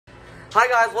Hi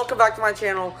guys, welcome back to my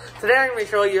channel. Today I'm going to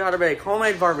show you how to make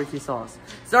homemade barbecue sauce.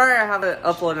 Sorry I haven't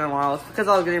uploaded in a while. It's because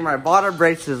I was getting my bottom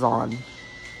braces on.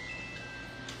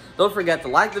 Don't forget to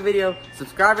like the video,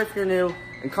 subscribe if you're new,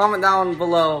 and comment down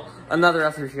below another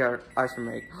recipe I should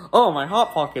make. Oh, my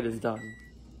Hot Pocket is done.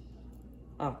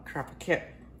 Oh crap, I can't.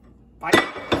 Bye.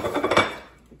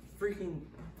 Freaking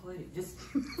plate. Just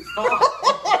stop.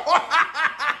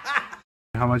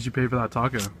 How much you pay for that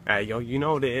taco? Hey, yo, you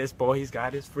know this, boy. He's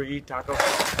got his free taco.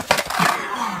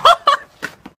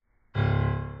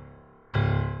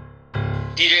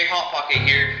 DJ Hot Pocket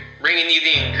here, bringing you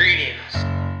the ingredients.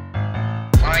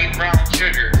 Light brown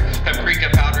sugar, paprika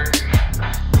powder,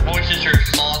 Worcestershire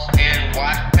sauce, and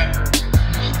black pepper,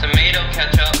 tomato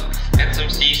ketchup, and some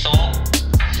sea salt,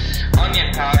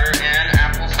 onion powder, and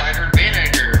apple cider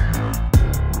vinegar.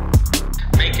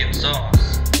 Making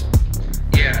sauce.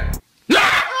 Yeah.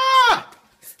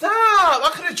 Stop!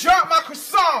 I could have dropped my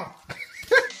croissant!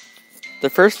 The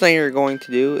first thing you're going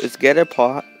to do is get a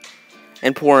pot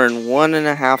and pour in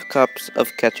 1.5 cups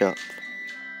of ketchup.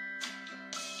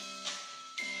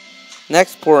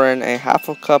 Next, pour in a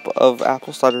 1/2 cup of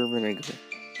apple cider vinegar.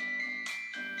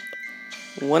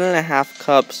 1.5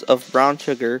 cups of brown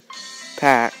sugar,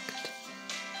 packed.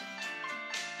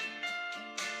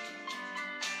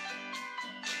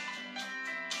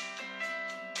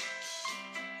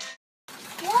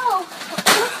 Whoa!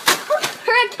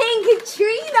 Hurricane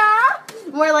Katrina!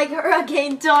 More like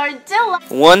Hurricane Tortilla.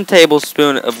 1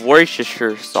 tablespoon of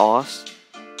Worcestershire sauce.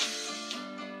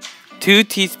 2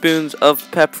 teaspoons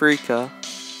of paprika.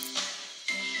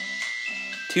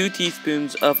 2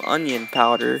 teaspoons of onion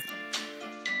powder.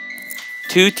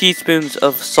 2 teaspoons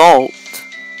of salt.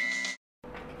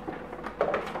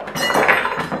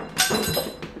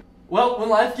 Well, when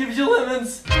life gives you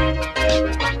lemons.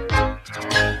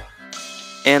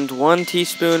 And 1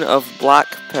 teaspoon of black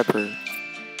pepper.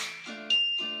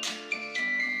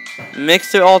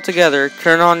 Mix it all together,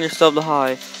 turn on your stove to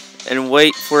high, and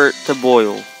wait for it to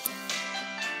boil.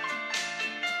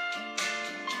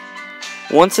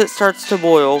 Once it starts to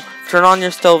boil, turn on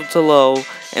your stove to low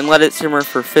and let it simmer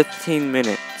for 15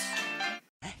 minutes.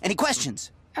 Any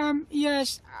questions?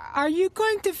 Yes. Are you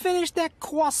going to finish that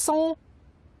croissant?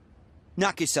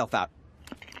 Knock yourself out.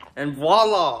 And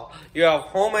voila! You have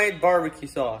homemade barbecue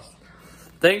sauce.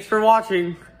 Thanks for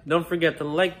watching. Don't forget to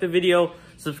like the video,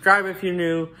 subscribe if you're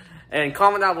new, and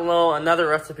comment down below another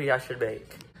recipe I should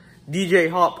make. DJ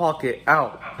Hot Pocket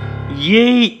out.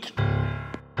 Yeet!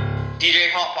 DJ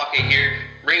Hot Pocket here,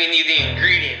 bringing you the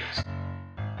ingredients.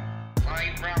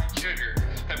 Light brown sugar,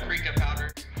 paprika powder.